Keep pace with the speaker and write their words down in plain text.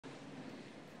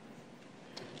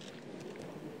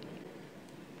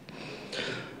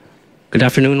Good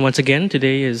afternoon once again.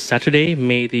 Today is Saturday,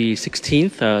 May the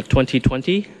 16th,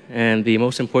 2020. And the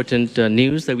most important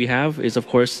news that we have is, of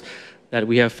course, that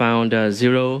we have found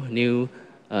zero new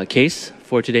case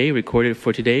for today, recorded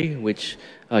for today, which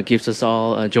gives us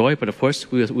all joy. But of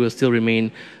course, we will still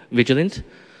remain vigilant.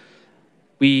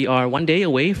 We are one day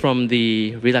away from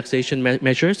the relaxation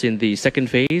measures in the second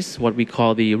phase, what we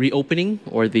call the reopening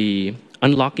or the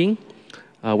unlocking.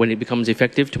 When it becomes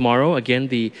effective tomorrow. Again,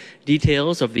 the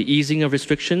details of the easing of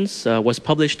restrictions was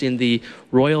published in the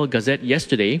Royal Gazette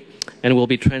yesterday and will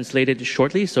be translated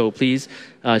shortly. So please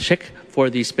check for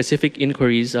the specific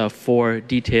inquiries for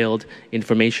detailed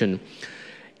information.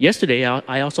 Yesterday,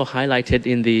 I also highlighted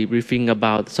in the briefing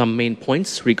about some main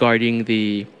points regarding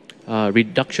the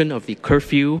reduction of the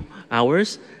curfew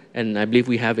hours. And I believe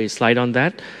we have a slide on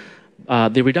that.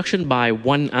 The reduction by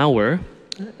 1 hour.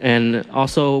 And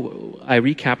also, I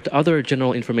recapped other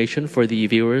general information for the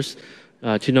viewers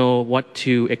to know what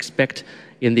to expect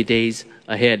in the days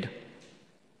ahead.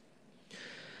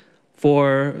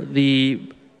 For the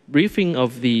briefing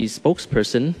of the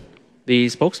spokesperson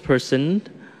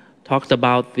talked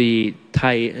about the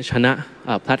Thai Chana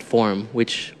platform,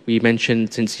 which we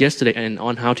mentioned since yesterday, and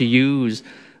on how to use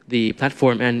the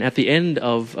platform. And at the end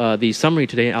of the summary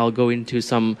today, I'll go into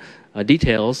some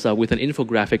details with an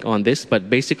infographic on this, but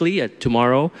basically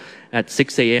tomorrow at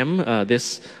 6 a.m.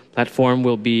 This platform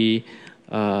will be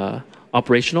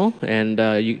operational,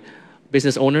 and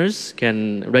business owners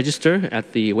can register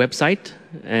at the website,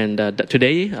 and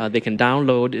today they can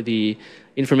download the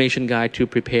information guide to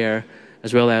prepare,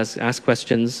 as well as ask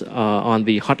questions on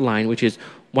the hotline, which is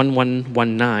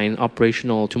 1119,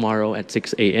 operational tomorrow at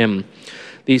 6 a.m.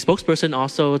 The spokesperson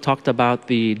also talked about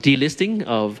the delisting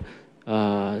of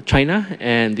China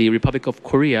and the Republic of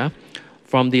Korea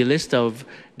from the list of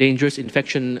dangerous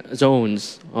infection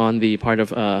zones on the part of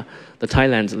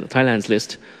Thailand's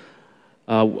list.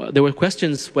 There were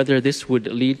questions whether this would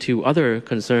lead to other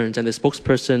concerns, and the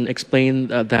spokesperson explained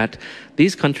that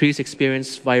these countries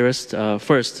experienced virus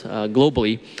first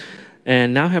globally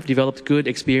and now have developed good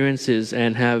experiences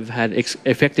and have had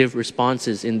effective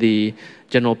responses in the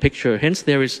general picture. Hence,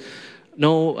 there is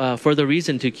no further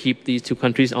reason to keep these two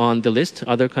countries on the list.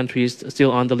 Other countries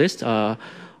still on the list are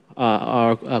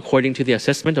according to the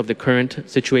assessment of the current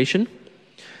situation.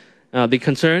 The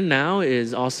concern now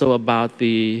is also about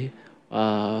the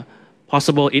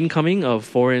possible incoming of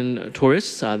foreign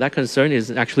tourists. That concern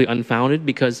is actually unfounded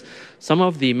because some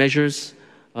of the measures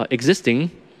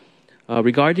existing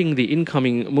regarding the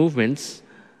incoming movements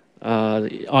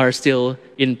are still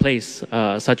in place,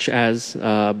 such as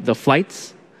the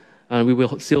flights. We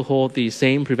will still hold the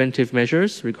same preventive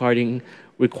measures requiring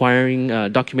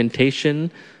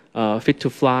documentation, fit to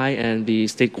fly, and the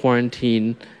state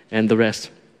quarantine, and the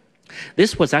rest.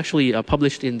 This was actually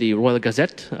published in the Royal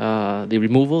Gazette, the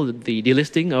removal, the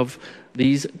delisting of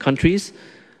these countries,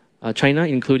 China,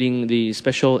 including the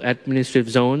special administrative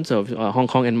zones of Hong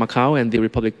Kong and Macau, and the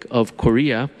Republic of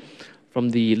Korea,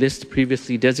 from the list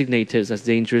previously designated as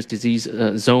dangerous disease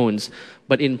zones.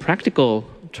 But in practical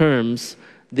terms,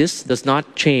 this does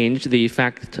not change the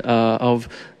fact of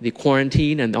the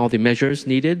quarantine and all the measures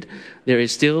needed. There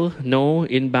is still no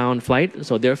inbound flight,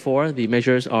 so therefore the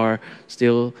measures are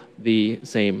still the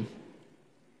same.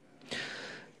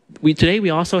 Today we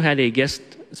also had a guest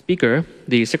speaker,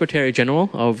 the Secretary General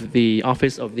of the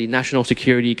Office of the National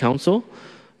Security Council,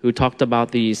 who talked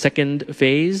about the second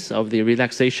phase of the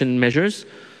relaxation measures,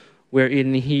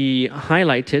 wherein he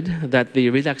highlighted that in the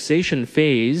relaxation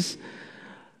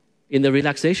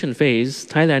phase,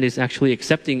 Thailand is actually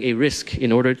accepting a risk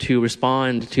in order to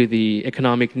respond to the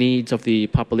economic needs of the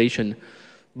population.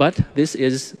 But this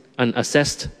is an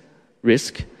assessed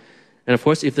risk. And of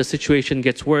course, if the situation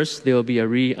gets worse, there will be a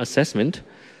reassessment.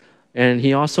 And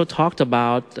he also talked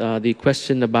about the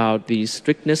question about the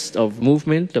strictness of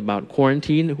movement, about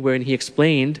quarantine, wherein he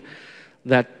explained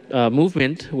that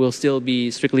movement will still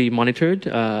be strictly monitored,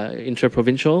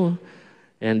 interprovincial,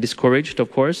 and discouraged,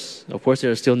 of course. Of course,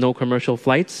 there are still no commercial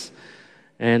flights.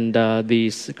 And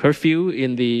the curfew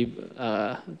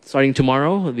starting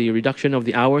tomorrow, the reduction of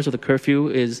the hours of the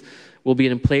curfew will be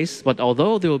in place. But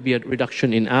although there will be a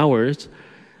reduction in hours,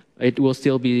 it will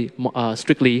still be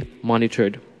strictly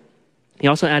monitored. He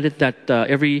also added that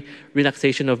every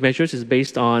relaxation of measures is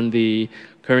based on the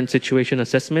current situation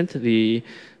assessment, the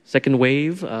second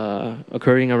wave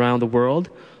occurring around the world.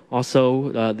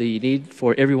 Also, the need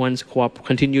for everyone's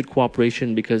continued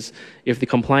cooperation, because if the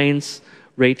compliance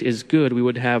rate is good, we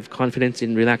would have confidence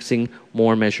in relaxing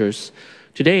more measures.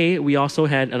 Today, we also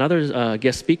had another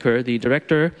guest speaker, the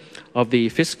Director of the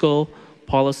Fiscal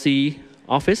Policy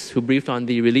office, who briefed on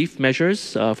the relief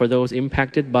measures for those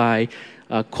impacted by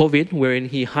COVID, wherein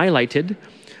he highlighted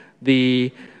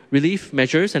the relief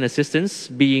measures and assistance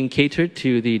being catered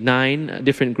to the 9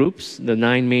 different groups, the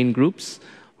 9 main groups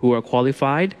who are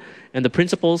qualified. And the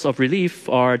principles of relief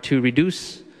are to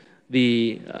reduce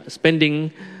the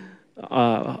spending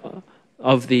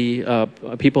of the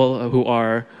people who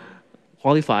are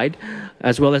qualified,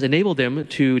 as well as enable them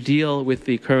to deal with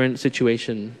the current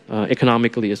situation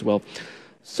economically as well.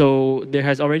 So there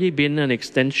has already been an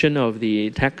extension of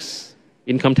the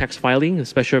income tax filing,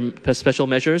 special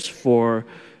measures for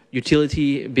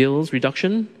utility bills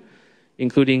reduction,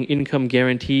 including income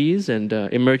guarantees and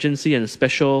emergency and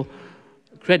special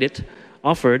credit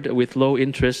offered with low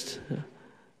interest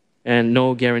and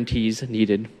no guarantees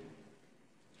needed.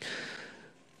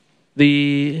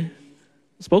 The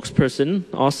spokesperson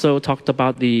also talked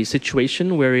about the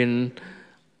situation wherein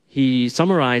he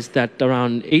summarized that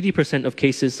around 80% of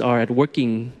cases are at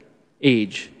working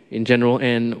age in general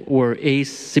and were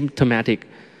asymptomatic.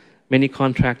 Many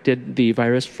contracted the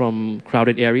virus from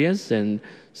crowded areas, and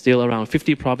still around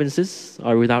 50 provinces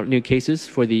are without new cases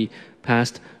for the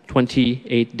past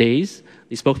 28 days.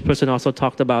 The spokesperson also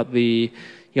talked about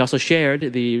he also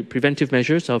shared the preventive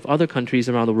measures of other countries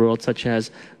around the world, such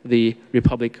as the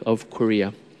Republic of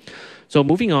Korea. So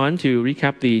moving on to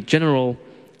recap the general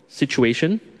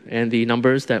situation and the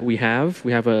numbers that we have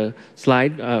a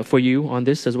slide for you on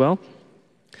this as well.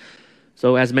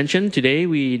 So as mentioned, today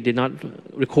we did not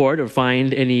record or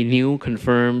find any new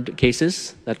confirmed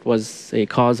cases. That was a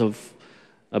cause of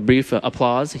a brief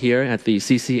applause here at the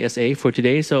CCSA for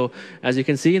today. So as you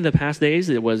can see, in the past days,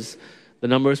 the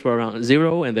numbers were around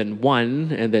 0 and then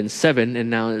 1 and then 7 and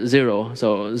now 0.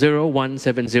 So 0, 1,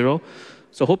 7, 0.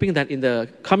 So hoping that in the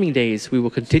coming days, we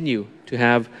will continue to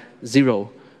have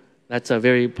 0. That's a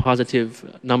very positive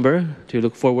number to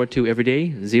look forward to every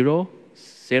day. 0,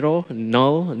 0,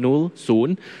 null, null,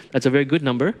 soon. That's a very good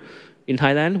number. In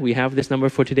Thailand, we have this number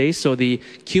for today. So the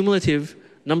cumulative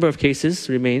number of cases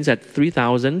remains at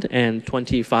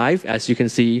 3,025, as you can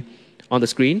see on the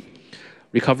screen.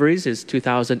 Recoveries is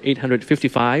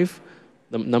 2,855.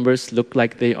 The numbers look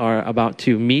like they are about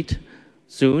to meet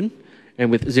soon, and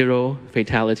with 0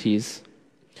 fatalities.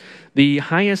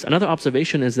 Another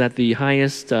observation is that the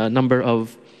highest number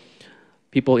of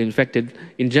people infected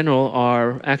in general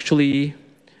are actually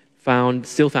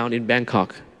still found in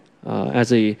Bangkok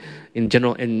as a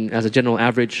general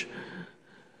average.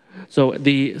 So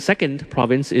the second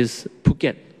province is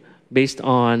Phuket, based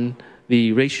on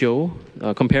the ratio,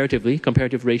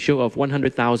 comparative ratio of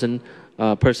 100,000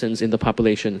 persons in the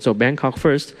population. So Bangkok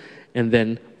first, and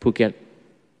then Phuket.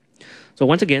 So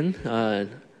once again,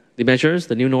 the measures,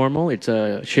 the new normal, it's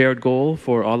a shared goal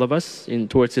for all of us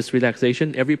towards this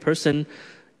relaxation. Every person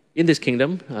in this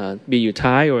kingdom, be you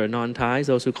Thai or non-Thais,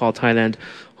 those who call Thailand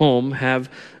home, have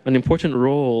an important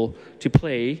role to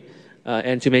play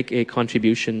and to make a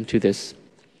contribution to this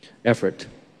effort.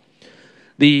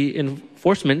 The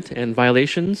enforcement and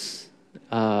violations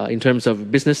in terms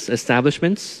of business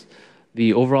establishments,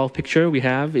 the overall picture we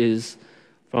have is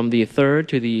from the 3rd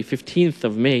to the 15th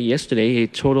of May, yesterday, a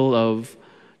total of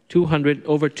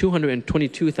over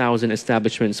 222,000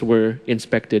 establishments were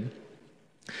inspected.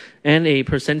 And a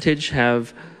percentage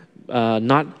have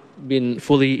not been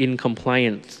fully in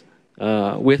compliance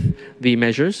with the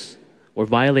measures or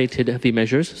violated the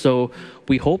measures. So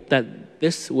we hope that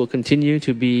this will continue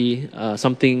to be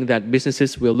something that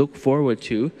businesses will look forward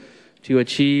to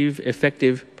achieve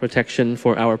effective protection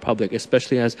for our public,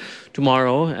 especially as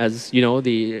tomorrow, as you know,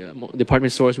 the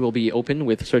department stores will be open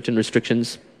with certain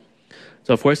restrictions.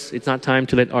 So of course, it's not time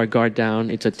to let our guard down.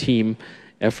 It's a team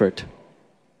effort.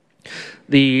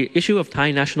 The issue of Thai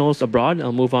nationals abroad,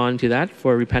 I'll move on to that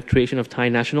for repatriation of Thai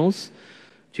nationals.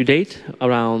 To date,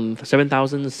 around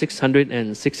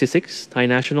 7,666 Thai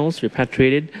nationals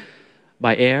repatriated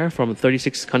by air from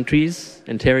 36 countries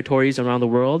and territories around the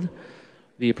world.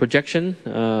 The projection,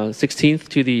 16th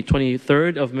to the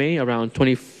 23rd of May, around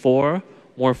 24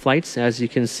 more flights, as you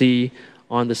can see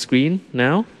on the screen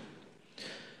now.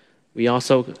 We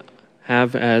also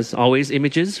have, as always,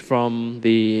 images from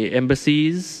the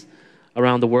embassies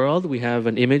around the world. We have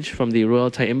an image from the Royal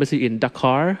Thai Embassy in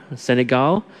Dakar,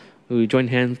 Senegal, who joined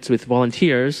hands with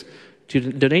volunteers to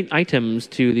donate items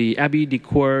to the Abbey de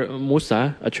Cour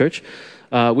Moussa, a church,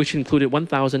 which included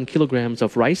 1,000 kilograms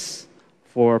of rice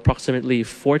for approximately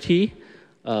 40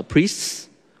 priests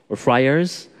or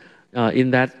friars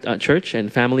in that church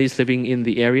and families living in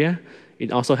the area.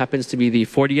 It also happens to be the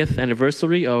 40th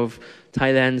anniversary of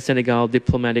Thailand-Senegal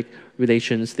diplomatic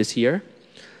relations this year.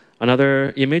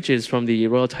 Another image is from the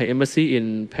Royal Thai Embassy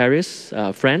in Paris,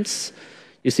 France,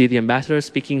 You see the ambassador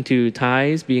speaking to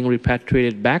Thais being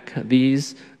repatriated back.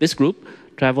 This group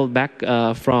traveled back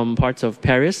from parts of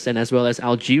Paris and as well as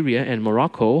Algeria and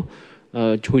Morocco,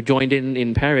 who joined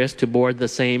in Paris to board the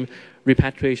same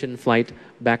repatriation flight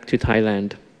back to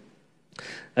Thailand.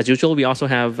 As usual, we also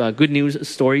have good news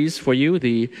stories for you.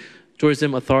 The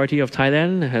Tourism Authority of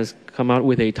Thailand has come out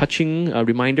with a touching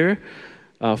reminder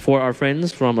for our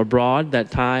friends from abroad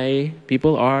that Thai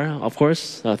people are, of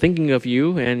course, thinking of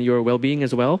you and your well-being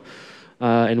as well.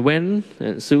 As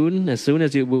soon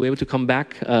as you will be able to come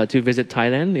back to visit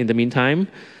Thailand, in the meantime,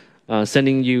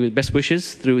 sending you best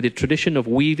wishes through the tradition of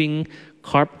weaving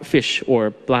carp fish or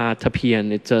pla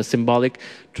tapien. It's a symbolic,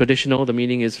 traditional. The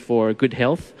meaning is for good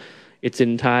health. It's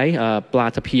in Thai, pla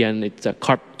tapien. It's a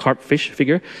carp fish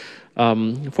figure.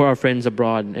 For our friends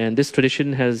abroad. And this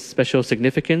tradition has special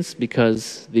significance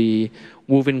because the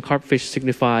woven carp fish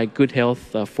signify good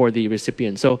health for the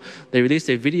recipient. So they released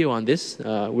a video on this.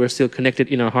 We're still connected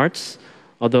in our hearts,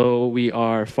 although we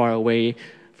are far away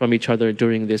from each other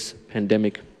during this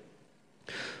pandemic.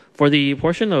 For the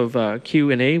portion of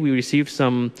Q&A, we received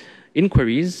some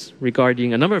inquiries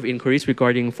regarding, a number of inquiries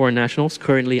regarding foreign nationals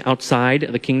currently outside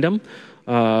the kingdom.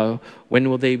 When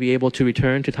will they be able to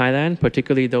return to Thailand,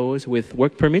 particularly those with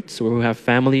work permits or who have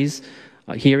families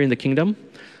here in the kingdom?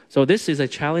 So this is a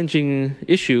challenging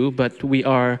issue, but we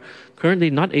are currently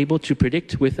not able to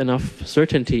predict with enough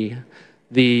certainty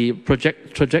the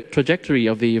trajectory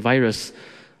of the virus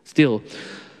still.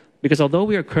 Because although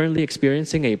we are currently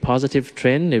experiencing a positive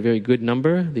trend, a very good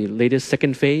number, the latest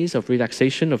second phase of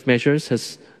relaxation of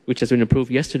measures, which has been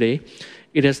approved yesterday,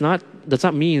 it does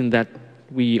not mean that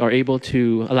we are able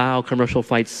to allow commercial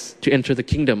flights to enter the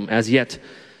kingdom as yet.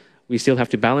 We still have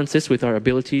to balance this with our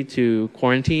ability to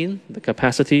quarantine, the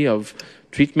capacity of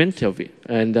treatment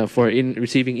for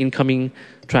receiving incoming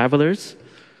travelers.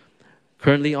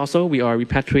 Currently also, we are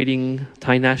repatriating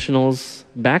Thai nationals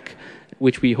back,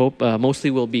 which we hope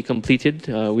mostly will be completed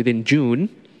within June.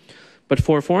 But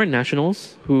for foreign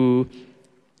nationals who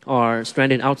are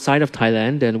stranded outside of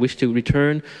Thailand and wish to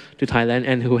return to Thailand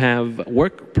and who have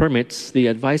work permits, the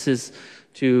advice is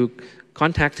to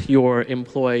contact your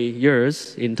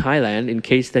employers in Thailand in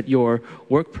case that your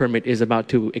work permit is about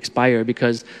to expire,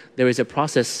 because there is a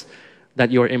process that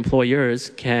your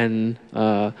employers can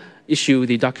issue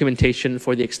the documentation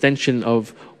for the extension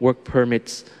of work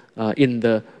permits in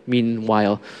the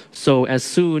meanwhile. So as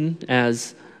soon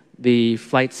as the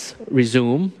flights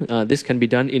resume, this can be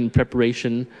done in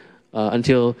preparation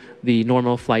until the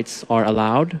normal flights are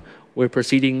allowed. We're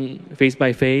proceeding phase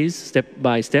by phase, step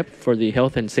by step for the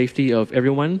health and safety of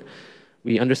everyone.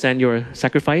 We understand your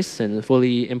sacrifice and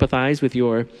fully empathize with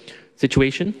your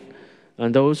situation.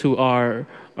 And those who are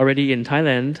already in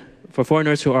Thailand, for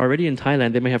foreigners who are already in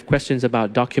Thailand, they may have questions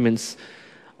about documents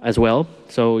as well.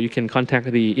 So you can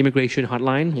contact the immigration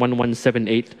hotline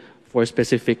 1178 for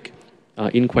specific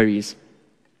inquiries.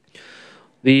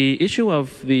 The issue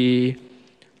of the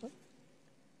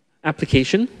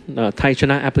application, Thai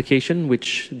Chana application,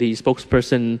 which the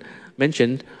spokesperson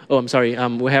mentioned. Oh, I'm sorry.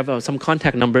 We have some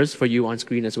contact numbers for you on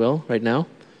screen as well right now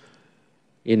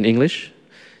in English.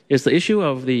 It's the issue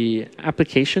of the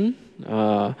application,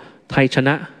 Thai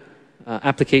Chana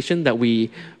application that we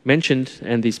mentioned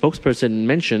and the spokesperson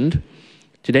mentioned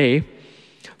today.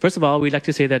 First of all, we'd like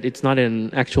to say that it's not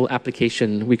an actual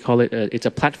application. We call it, it's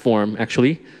a platform,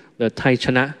 actually, the Thai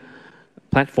Chana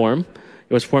platform.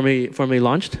 It was formally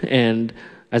launched, and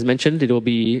as mentioned, it will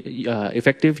be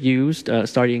effective, used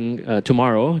starting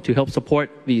tomorrow to help support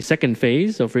the second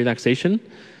phase of relaxation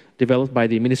developed by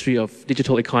the Ministry of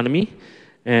Digital Economy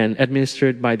and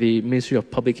administered by the Ministry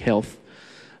of Public Health.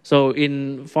 So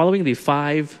in following the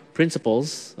 5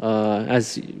 principles,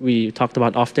 as we talked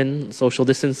about often, social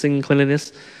distancing,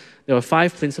 cleanliness, there are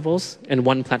 5 principles and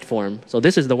 1 platform. So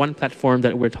this is the 1 platform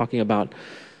that we're talking about.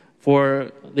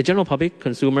 For the general public,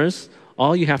 consumers,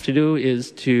 all you have to do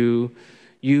is to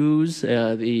use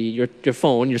your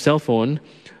phone, your cell phone,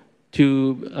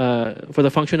 for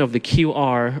the function of the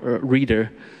QR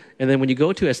reader. And then when you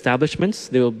go to establishments,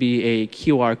 there will be a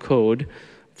QR code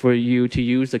for you to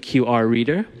use the QR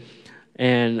reader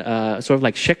and sort of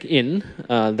like check in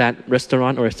that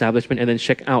restaurant or establishment and then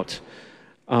check out.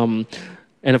 And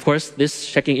of course, this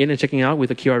checking in and checking out with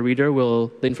the QR reader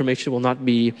the information will not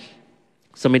be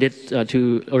submitted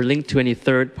to or linked to any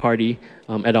third party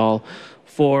at all.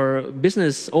 For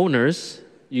business owners,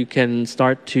 you can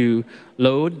start to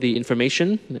load the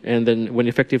information, and then when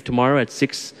effective tomorrow at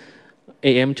 6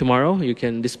 a.m. tomorrow, you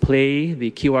can display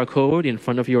the QR code in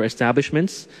front of your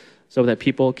establishments so that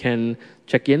people can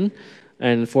check in.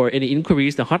 And for any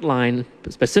inquiries, the hotline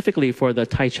specifically for the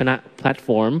Thai Chana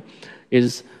platform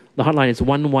is the hotline is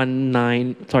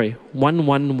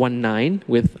 1119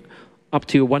 with up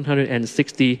to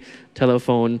 160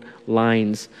 telephone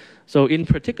lines. So in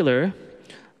particular,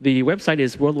 the website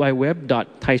is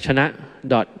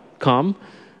worldwideweb.thaichana.com.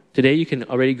 Today, you can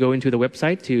already go into the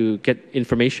website to get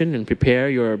information and prepare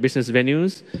your business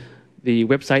venues. The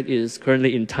website is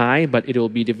currently in Thai, but it will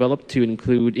be developed to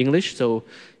include English. So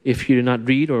if you do not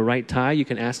read or write Thai, you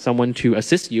can ask someone to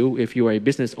assist you if you are a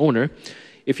business owner.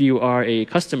 If you are a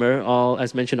customer,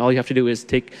 as mentioned, all you have to do is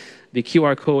take the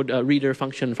QR code reader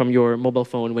function from your mobile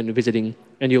phone when visiting,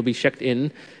 and you'll be checked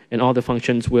in, and all the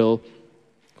functions will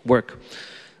work.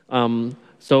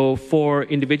 So for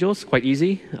individuals, quite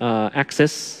easy.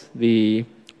 Access the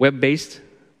web-based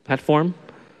platform.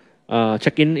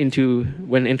 Check into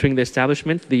when entering the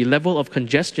establishment. The level of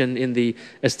congestion in the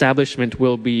establishment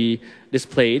will be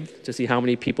displayed to see how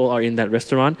many people are in that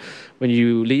restaurant. When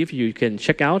you leave, you can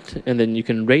check out, and then you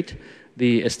can rate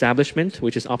the establishment,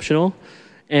 which is optional.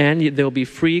 And there will be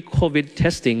free COVID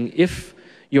testing if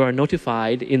you are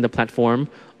notified in the platform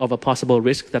of a possible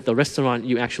risk that the restaurant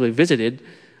you actually visited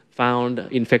found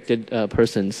infected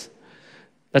persons.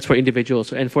 That's for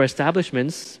individuals. And for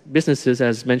establishments, businesses,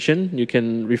 as mentioned, you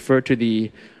can refer to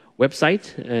the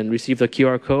website and receive the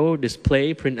QR code,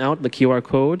 display, print out the QR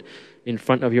code in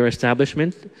front of your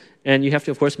establishment. And you have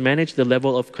to, of course, manage the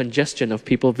level of congestion of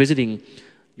people visiting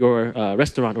your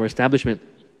restaurant or establishment.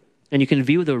 And you can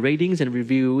view the ratings and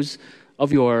reviews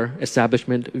of your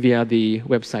establishment via the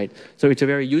website. So it's a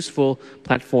very useful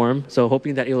platform. So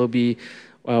hoping that it will be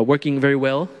working very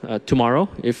well tomorrow.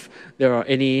 If there are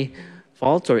any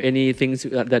faults or any things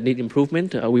that need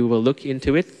improvement, we will look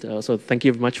into it. So thank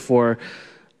you very much for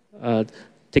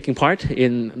taking part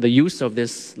in the use of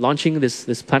this, launching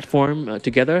this platform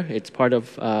together. It's part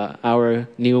of our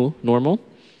new normal.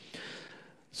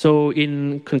 So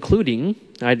in concluding,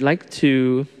 I'd like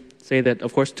to say that,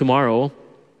 of course, tomorrow,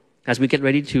 as we get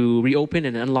ready to reopen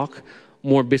and unlock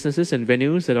more businesses and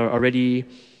venues that are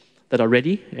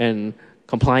ready and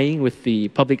complying with the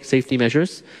public safety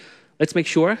measures, let's make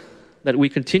sure that we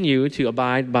continue to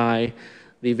abide by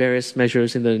the various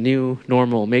measures in the new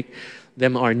normal, make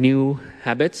them our new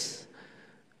habits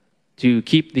to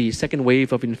keep the second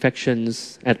wave of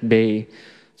infections at bay.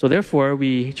 So therefore,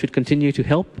 we should continue to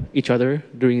help each other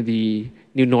during the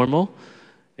new normal.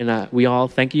 And we all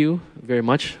thank you very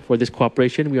much for this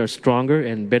cooperation. We are stronger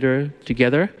and better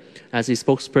together. As the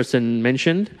spokesperson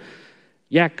mentioned,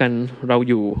 แยกกันเรา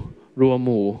อยู่รวมห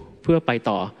มู่เพื่อไป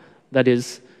ต่อ. That is,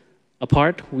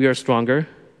 apart we are stronger,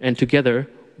 and together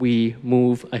we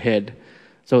move ahead.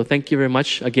 So thank you very much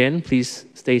again. Please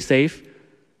stay safe.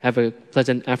 Have a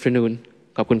pleasant afternoon.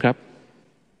 ขอบคุณครับ